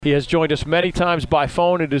He has joined us many times by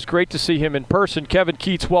phone. It is great to see him in person. Kevin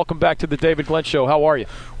Keatts, welcome back to the David Glenn Show. How are you?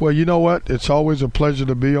 Well, you know what? It's always a pleasure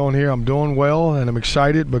to be on here. I'm doing well, and I'm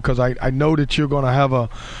excited because I know that you're going to have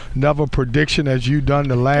another prediction as you've done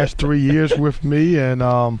the last 3 years with me, and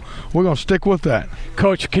we're going to stick with that.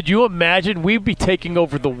 Coach, could you imagine we'd be taking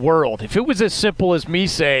over the world if it was as simple as me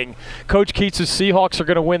saying Coach Keatts' Seahawks are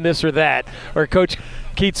going to win this or that, or Coach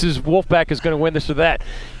Keatts' Wolfpack is going to win this or that.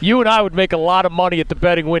 You and I would make a lot of money at the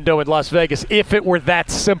betting window in Las Vegas if it were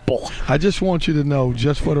that simple. I just want you to know,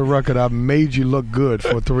 just for the record, I've made you look good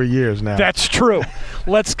for 3 years now. That's true.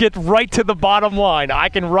 Let's get right to the bottom line. I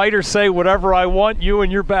can write or say whatever I want. You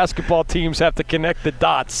and your basketball teams have to connect the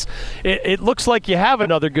dots. It looks like you have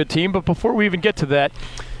another good team, but before we even get to that,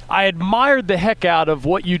 I admired the heck out of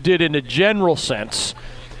what you did in a general sense.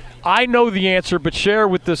 I know the answer, but share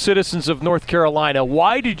with the citizens of North Carolina,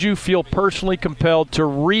 why did you feel personally compelled to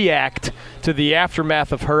react to the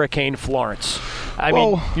aftermath of Hurricane Florence? I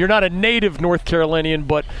mean, you're not a native North Carolinian,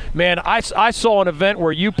 but, man, I saw an event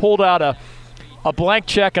where you pulled out a blank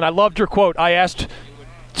check, and I loved your quote. I asked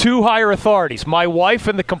two higher authorities, my wife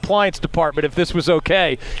and the compliance department, if this was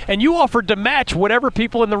okay. And you offered to match whatever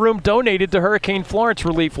people in the room donated to Hurricane Florence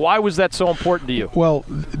relief. Why was that so important to you? Well,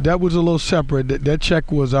 that was a little separate. That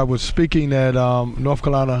check was, I was speaking at North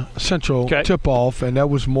Carolina Central tip-off, and that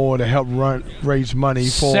was more to help raise money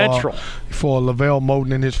for Lavelle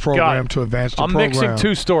Moten and his program to advance the program. I'm mixing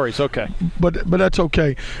two stories, okay. But that's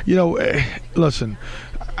okay. You know, listen,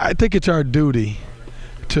 I think it's our duty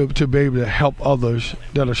to be able to help others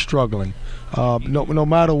that are struggling. No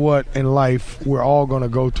matter what in life, we're all going to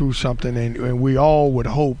go through something, and we all would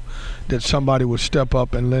hope that somebody would step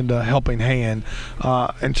up and lend a helping hand.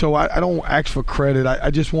 And so I don't ask for credit. I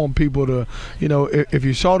just want people to, you know, if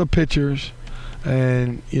you saw the pictures,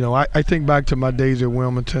 and, you know, I think back to my days at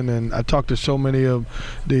Wilmington, and I talked to so many of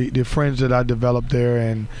the friends that I developed there,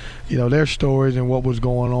 and, you know, their stories and what was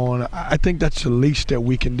going on. I think that's the least that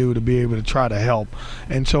we can do to be able to try to help.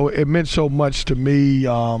 And so it meant so much to me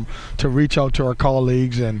to reach out to our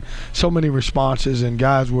colleagues, and so many responses, and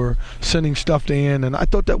guys were sending stuff in, and I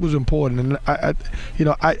thought that was important. And,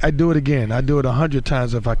 I do it again. I do it 100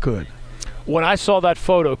 times if I could. When I saw that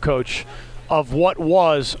photo, Coach, of what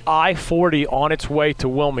was I-40 on its way to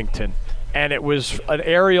Wilmington, and it was an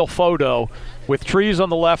aerial photo with trees on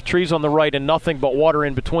the left, trees on the right, and nothing but water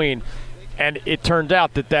in between. And it turned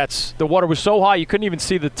out that the water was so high you couldn't even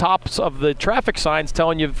see the tops of the traffic signs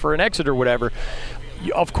telling you for an exit or whatever.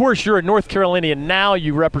 Of course, you're a North Carolinian now.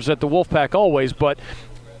 You represent the Wolfpack always, but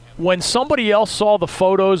when somebody else saw the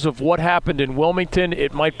photos of what happened in Wilmington,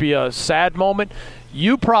 it might be a sad moment.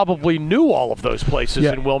 You probably knew all of those places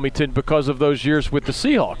in Wilmington because of those years with the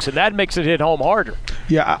Seahawks, and that makes it hit home harder.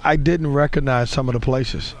 Yeah, I didn't recognize some of the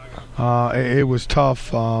places. It was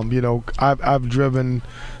tough. I've driven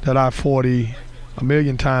that I-40 a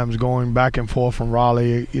million times going back and forth from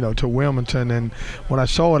Raleigh, to Wilmington, and when I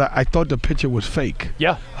saw it, I thought the picture was fake.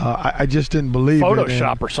 Yeah. I just didn't believe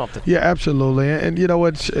Photoshop it. or something. Yeah, absolutely. And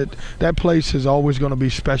that place is always going to be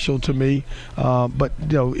special to me. But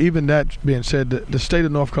even that being said, the state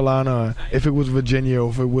of North Carolina, if it was Virginia, or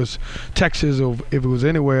if it was Texas, or if it was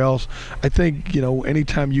anywhere else, I think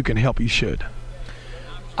anytime you can help, you should.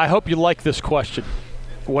 I hope you like this question.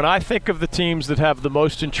 When I think of the teams that have the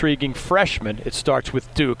most intriguing freshmen, it starts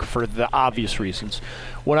with Duke for the obvious reasons.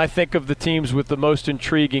 When I think of the teams with the most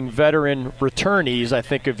intriguing veteran returnees, I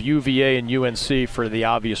think of UVA and UNC for the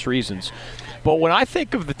obvious reasons. But when I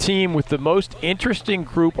think of the team with the most interesting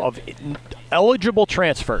group of eligible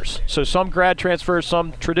transfers, so some grad transfers,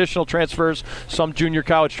 some traditional transfers, some junior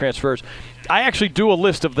college transfers, I actually do a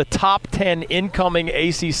list of the top 10 incoming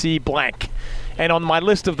ACC blank. And on my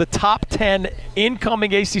list of the top 10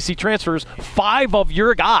 incoming ACC transfers, 5 of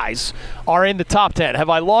your guys are in the top 10. Have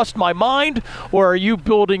I lost my mind, or are you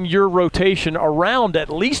building your rotation around at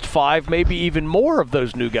least 5, maybe even more of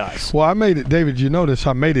those new guys? Well, I made it, David, you notice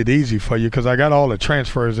I made it easy for you because I got all the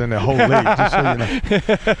transfers in the whole league, just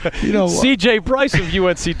so you know. C.J. Bryce of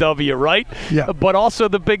UNCW, right? Yeah. But also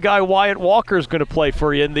the big guy Wyatt Walker is going to play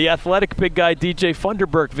for you, and the athletic big guy DJ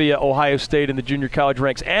Funderburk via Ohio State in the junior college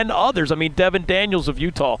ranks, and others. I mean, Devin Daniels of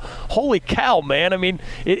Utah. Holy cow, man. I mean,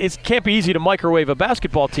 it can't be easy to microwave a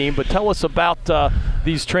basketball team, but tell us about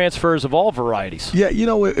these transfers of all varieties. Yeah,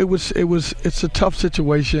 it's a tough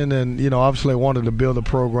situation, and, obviously I wanted to build a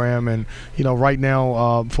program, and, right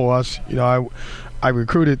now for us, I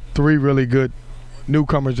recruited 3 really good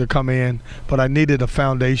newcomers to come in, but I needed a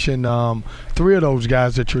foundation. 3 of those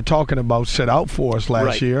guys that you're talking about set out for us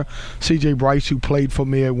last year. C.J. Bryce, who played for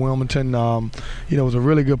me at Wilmington, was a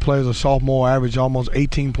really good player as a sophomore, averaged almost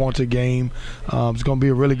 18 points a game. He's going to be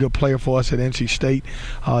a really good player for us at NC State.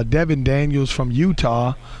 Devin Daniels from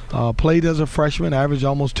Utah played as a freshman, averaged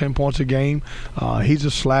almost 10 points a game. He's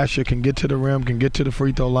a slasher, can get to the rim, can get to the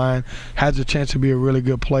free throw line, has a chance to be a really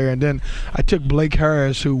good player. And then I took Blake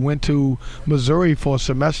Harris, who went to Missouri for a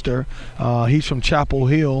semester. He's from Chapel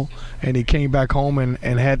Hill, and he came back home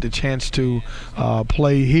and had the chance to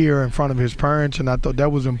play here in front of his parents, and I thought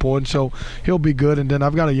that was important. So he'll be good. And then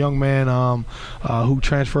I've got a young man who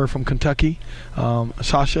transferred from Kentucky,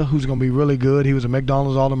 Sasha, who's going to be really good. He was a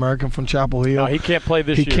McDonald's All-American from Chapel Hill. No, he can't play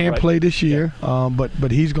this year. He can't play this year,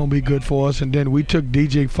 but he's going to be good for us. And then we took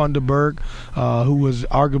DJ Funderburg, who was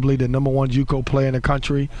arguably the #1 JUCO player in the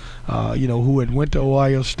country, who had went to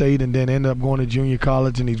Ohio State and then ended up going to junior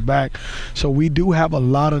college, and he's back. So we do have a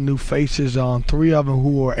lot of new faces, 3 of them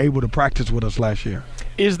who were able to practice with us last year.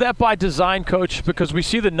 Is that by design, Coach? Because we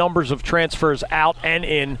see the numbers of transfers out and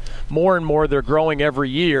in more and more. They're growing every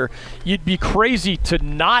year. You'd be crazy to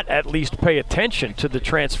not at least pay attention to the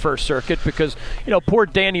transfer circuit because, poor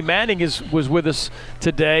Danny Manning was with us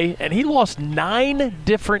today, and he lost 9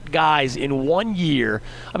 different guys in 1 year.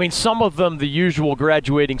 I mean, some of them the usual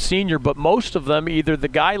graduating senior, but most of them either the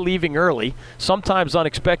guy leaving early, sometimes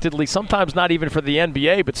unexpectedly, sometimes not even for the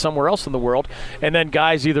NBA, but somewhere else in the world, and then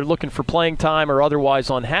guys either looking for playing time or otherwise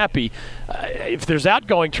unhappy. If there's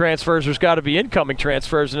outgoing transfers, there's got to be incoming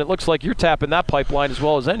transfers, and it looks like you're tapping that pipeline as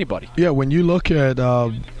well as anybody. Yeah, when you look at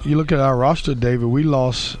our roster, David, we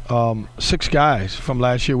lost 6 guys from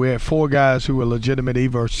last year. We had 4 guys who were legitimate,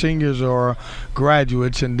 either seniors or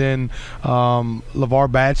graduates, and then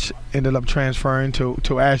LeVar Batch ended up transferring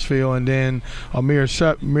to Asheville, and then Amir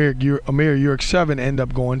Urick-7 ended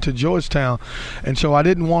up going to Georgetown. And so I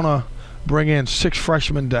didn't want to bring in 6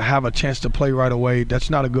 freshmen to have a chance to play right away.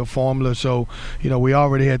 That's not a good formula. So, we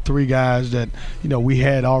already had 3 guys that, we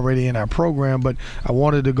had already in our program, but I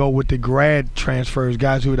wanted to go with the grad transfers,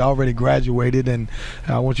 guys who had already graduated. And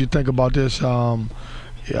I want you to think about this. Wyatt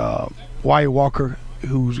Walker,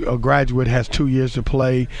 who's a graduate, has 2 years to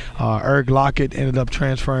play. Eric Lockett ended up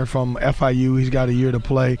transferring from FIU. He's got a year to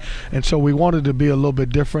play. And so we wanted to be a little bit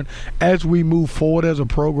different. As we move forward as a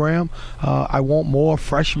program, I want more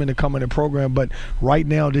freshmen to come in the program. But right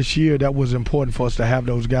now this year, that was important for us to have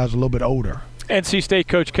those guys a little bit older. NC State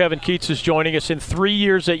coach Kevin Keatts is joining us. In 3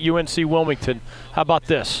 years at UNC Wilmington, how about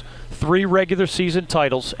this? 3 regular season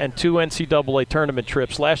titles and 2 NCAA tournament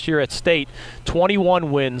trips. Last year at State, 21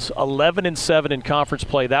 wins, 11-7 in conference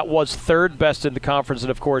play. That was 3rd best in the conference, and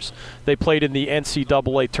of course, they played in the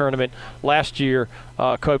NCAA tournament last year.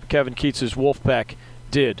 Kevin Keatts' Wolfpack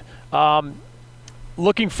did.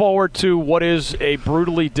 Looking forward to what is a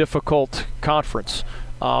brutally difficult conference.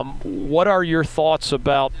 What are your thoughts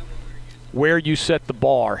about where you set the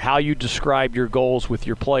bar, how you describe your goals with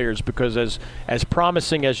your players? Because as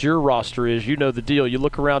promising as your roster is, you know the deal. You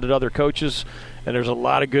look around at other coaches, and there's a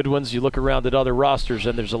lot of good ones. You look around at other rosters,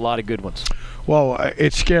 and there's a lot of good ones. Well,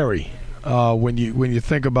 it's scary when you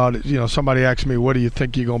think about it. Somebody asked me, what do you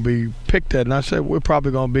think you're going to be picked at? And I said, we're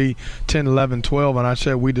probably going to be 10, 11, 12. And I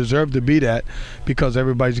said, we deserve to be that because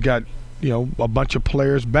everybody's got a bunch of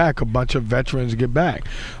players back, a bunch of veterans get back.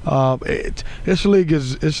 This league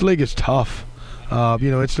is tough.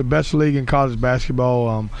 It's the best league in college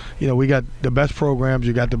basketball. We got the best programs,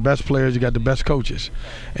 you got the best players, you got the best coaches.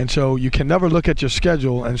 And so you can never look at your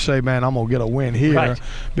schedule and say, man, I'm going to get a win here, right,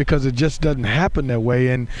 because it just doesn't happen that way.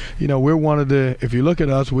 And, we're one of the, if you look at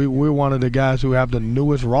us, we're one of the guys who have the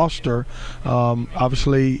newest roster,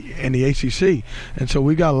 obviously, in the ACC. And so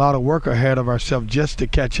we got a lot of work ahead of ourselves just to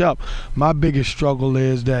catch up. My biggest struggle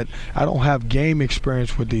is that I don't have game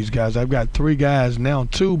experience with these guys. I've got 3 guys, now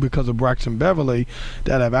 2 because of Braxton Beverly,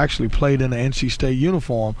 that have actually played in the NC State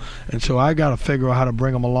uniform, and so I got to figure out how to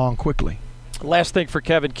bring them along quickly. Last thing for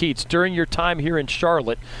Kevin Keatts, during your time here in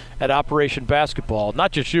Charlotte at Operation Basketball,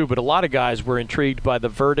 not just you, but a lot of guys were intrigued by the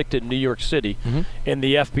verdict in New York City in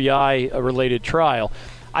the FBI-related trial.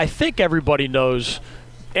 I think everybody knows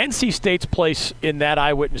NC State's place in that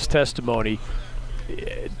eyewitness testimony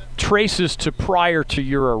traces to prior to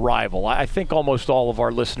your arrival. I think almost all of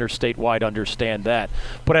our listeners statewide understand that.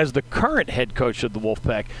 But as the current head coach of the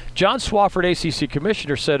Wolfpack, John Swofford, ACC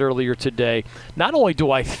commissioner, said earlier today, not only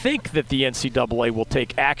do I think that the NCAA will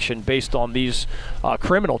take action based on these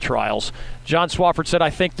criminal trials, John Swofford said,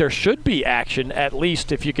 I think there should be action, at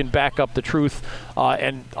least if you can back up the truth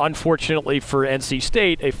And unfortunately for NC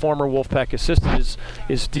State, a former Wolfpack assistant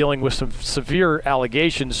is dealing with some severe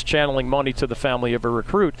allegations, channeling money to the family of a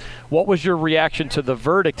recruit. What was your reaction to the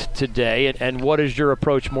verdict today, and what is your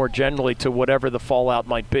approach more generally to whatever the fallout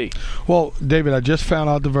might be? Well, David, I just found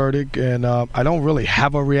out the verdict, and I don't really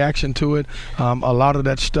have a reaction to it. A lot of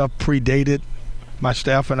that stuff predated my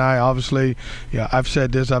staff and I. Obviously, I've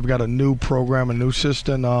said this, I've got a new program, a new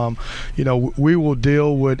system. We will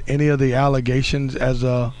deal with any of the allegations as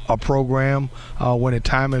a program when the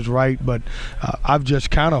time is right, but I've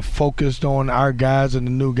just kind of focused on our guys and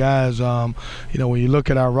the new guys. When you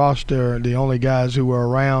look at our roster, the only guys who were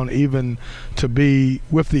around even to be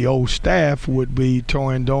with the old staff would be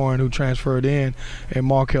Torian Doran, who transferred in, and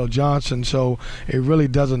Markel Johnson, so it really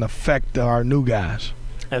doesn't affect our new guys.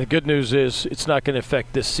 And the good news is it's not going to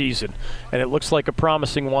affect this season. And it looks like a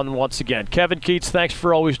promising one once again. Kevin Keatts, thanks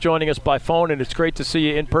for always joining us by phone, and it's great to see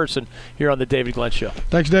you in person here on the David Glenn Show.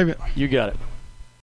 Thanks, David. You got it.